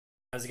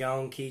How's it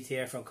going? Keith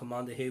here from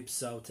Cmon the Hoops.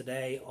 So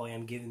today I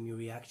am giving you a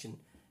reaction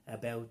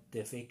about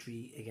the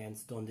victory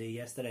against Dundee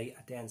yesterday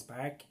at Dens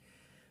Park.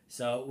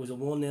 So it was a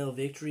 1-0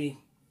 victory,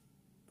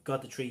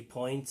 got the 3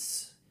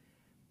 points.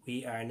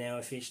 We are now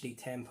officially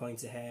 10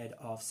 points ahead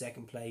of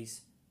second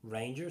place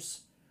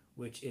Rangers,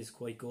 which is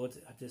quite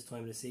good at this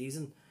time of the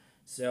season.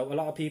 So a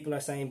lot of people are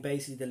saying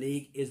basically the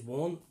league is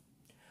won.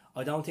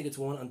 I don't think it's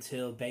won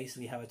until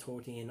basically have a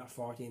 13 or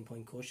 14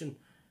 point cushion,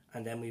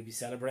 and then we'll be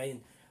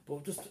celebrating.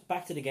 But just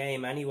back to the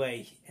game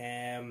anyway.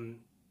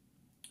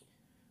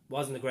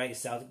 Wasn't the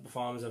greatest Celtic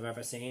performance I've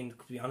ever seen.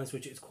 To be honest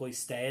with you, it's quite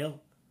stale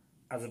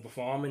as a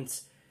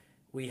performance.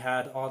 We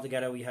had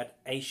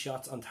 8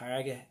 shots on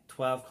target,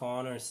 12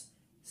 corners,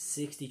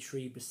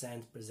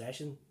 63%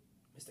 possession.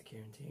 Mr.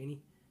 Kieran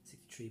Tierney,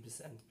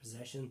 63%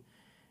 possession.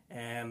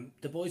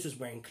 The boys just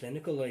weren't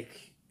clinical.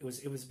 Like it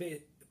was a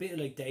bit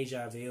like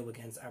deja vu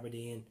against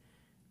Aberdeen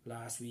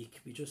last week.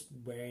 We just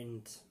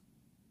weren't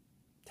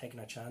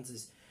taking our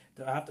chances.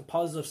 The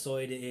positive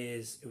side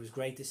is it was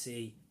great to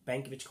see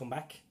Benkovic come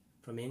back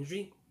from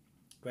injury.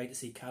 Great to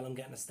see Callum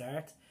getting a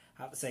start.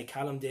 I have to say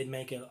Callum did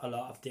make a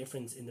lot of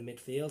difference in the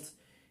midfield.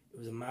 It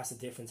was a massive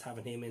difference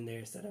having him in there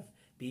instead of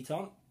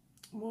Beaton.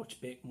 Much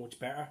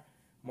better,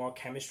 more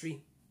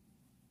chemistry.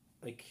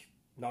 Like,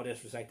 no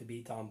disrespect to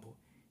Beaton, but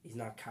he's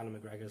not Callum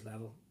McGregor's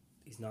level.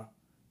 He's not,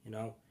 he's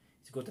a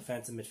good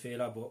defensive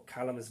midfielder, but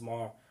Callum is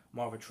more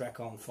of a threat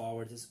going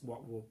forward. This is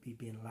what will be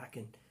being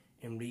lacking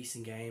in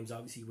recent games.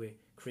 Obviously with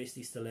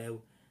Christie still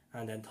out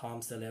and then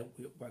Tom still out,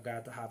 we're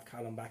glad to have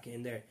Callum back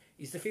in there.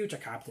 He's the future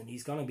captain.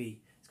 He's gonna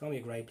be a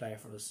great player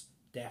for us,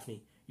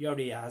 definitely. He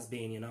already has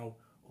been, up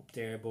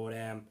there. But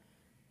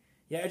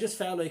yeah, it just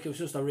felt like it was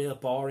just a real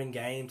boring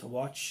game to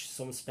watch.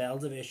 Some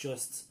spells of it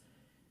just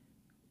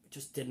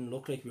didn't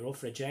look like we were up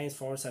for it. James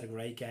Forrest had a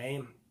great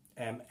game.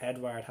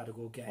 Edward had a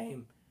good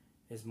game.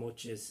 As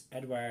much as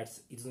Edward,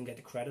 he doesn't get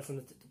the credit from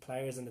the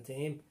players and the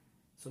team.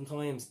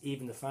 Sometimes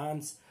even the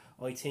fans.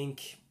 I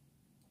think,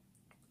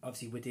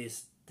 obviously, with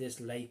this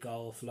late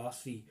goal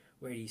philosophy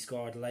where he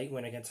scored a late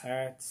win against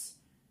Hearts,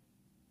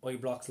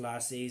 Ibrox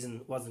last season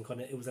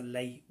it was a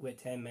late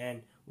with 10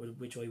 men,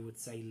 which I would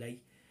say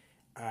late,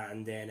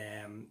 and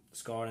then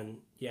scoring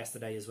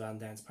yesterday as well in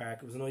Dens Park.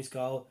 It was a nice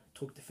goal,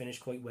 took the finish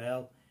quite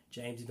well.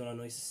 James had done a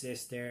nice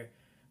assist there,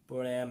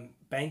 but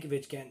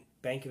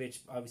Benkovic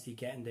obviously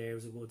getting there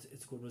it's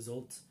a good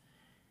result.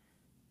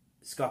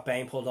 Scott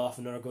Bain pulled off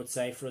another good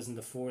save for us in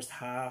the first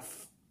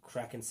half.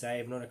 Cracking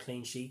save, another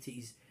clean sheet.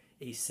 He's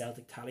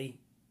Celtic tally.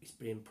 He's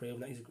been proven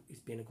that he's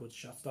been a good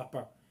shot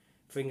stopper.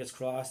 Fingers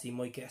crossed he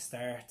might get a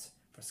start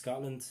for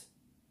Scotland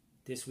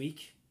this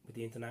week with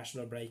the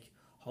international break.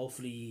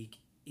 Hopefully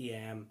he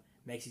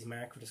makes his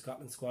mark for the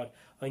Scotland squad.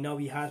 I know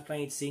he has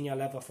played senior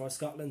level for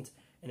Scotland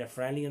in a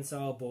friendly and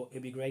so, but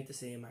it'd be great to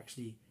see him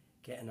actually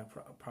getting a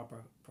proper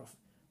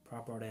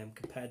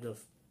competitive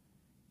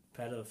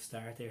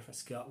start there for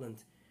Scotland.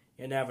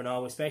 You never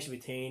know, especially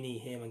with Tierney,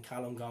 him and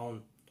Callum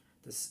going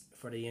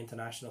for the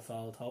international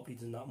fold. Hopefully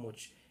there's not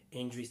much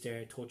injuries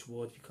there, touch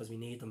wood, because we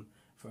need them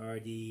for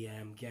the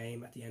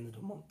game at the end of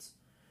the month.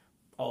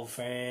 Old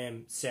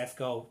Firm,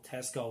 Sefco,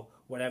 Tesco,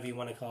 whatever you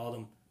want to call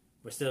them,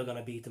 we're still going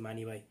to beat them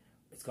anyway.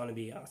 I'd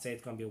say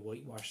it's going to be a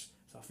whitewash,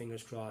 so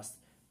fingers crossed.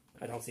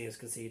 I don't see us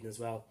conceding as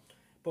well.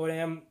 But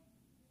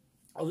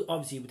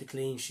obviously with the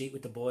clean sheet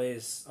with the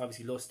boys,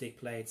 obviously Lustig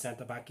played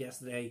centre back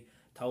yesterday,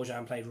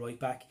 Tojan played right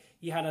back.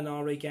 He had an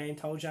alright game,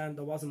 Tojan.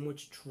 There wasn't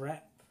much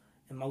threat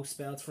in most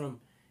spells from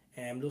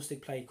him.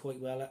 Lustig played quite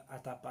well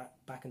at that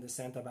back in the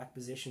centre back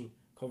position,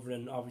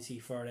 covering obviously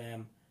for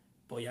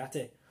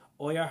Boyata.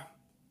 Oyer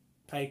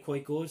played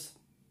quite good.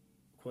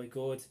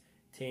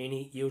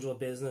 Tierney, usual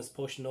business,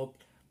 pushing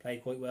up,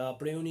 played quite well.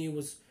 Bruni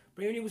was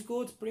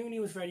good. Bruni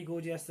was very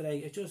good yesterday.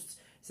 It just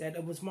said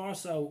it was more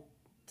so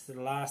to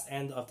the last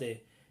end of the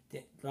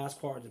last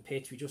quarter of the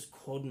pitch. We just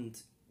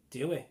couldn't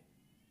do it.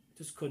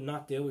 Just could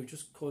not do it. We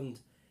just couldn't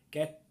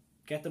get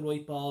the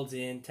right balls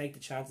in, take the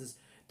chances.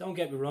 Don't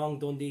get me wrong,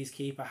 Dundee's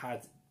keeper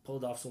had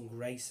pulled off some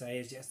great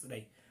saves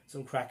yesterday,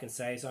 some cracking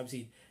saves.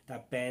 Obviously,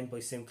 that bend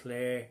by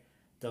Sinclair,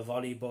 the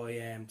volley by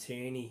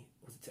Tierney,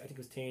 I think it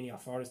was Tierney or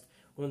Forrest.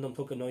 One of them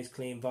took a nice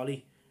clean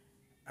volley,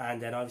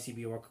 and then obviously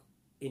we were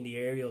in the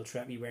aerial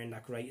threat. We weren't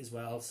that great as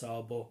well.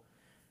 So, but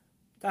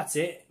that's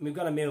it. We've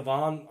got to move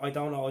on. I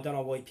don't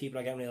know why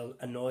people are getting real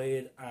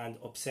annoyed and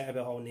upset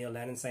about how Neil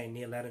Lennon's saying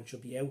Neil Lennon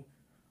should be out.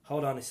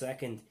 Hold on a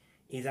second.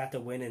 He's at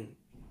the winning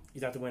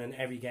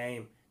every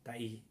game that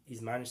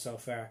he's managed so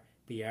far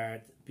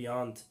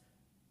beyond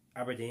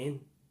Aberdeen,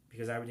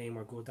 because Aberdeen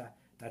were good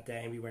that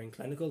day and we weren't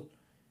clinical.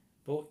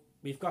 But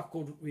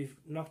we've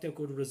knocked out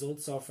good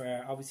results so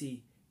far.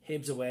 Obviously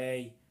Hibs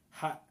away,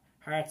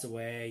 Hearts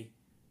away.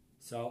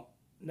 So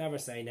never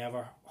say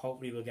never.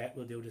 Hopefully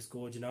we'll do this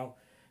good,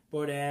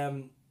 But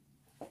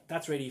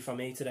that's really for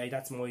me today.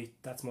 That's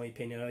my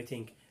opinion. I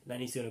think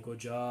Lenny's doing a good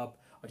job.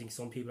 I think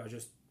some people are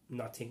just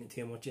not thinking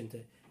too much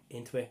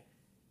into it,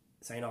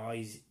 saying, "Oh,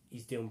 he's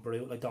doing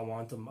brutal. I don't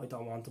want him.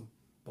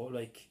 But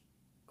like,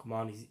 come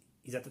on,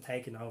 he's at the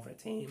taking over a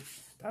team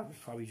that was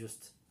probably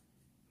just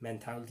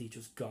mentality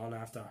just gone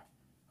after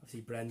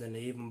obviously Brendan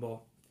leaving,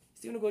 but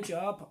he's doing a good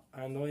job,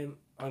 and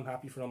I'm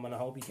happy for him, and I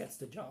hope he gets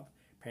the job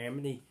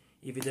permanently.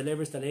 If he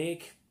delivers the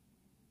league,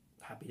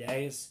 happy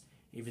days.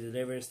 If he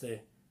delivers the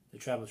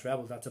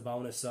treble, that's a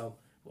bonus. So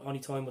only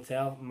time will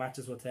tell,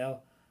 matches will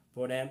tell.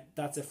 But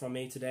that's it from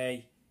me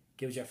today.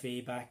 Give us your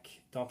feedback.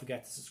 Don't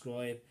forget to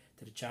subscribe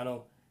to the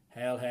channel.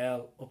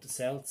 Hail up the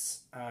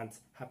Celts, and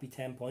happy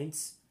 10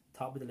 points,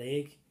 top of the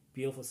league.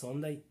 Beautiful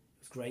Sunday. It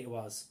was great. It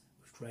was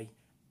great.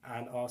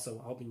 And also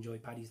I hope you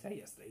enjoyed Paddy's Day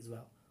yesterday as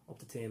well. Up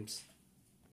the teams.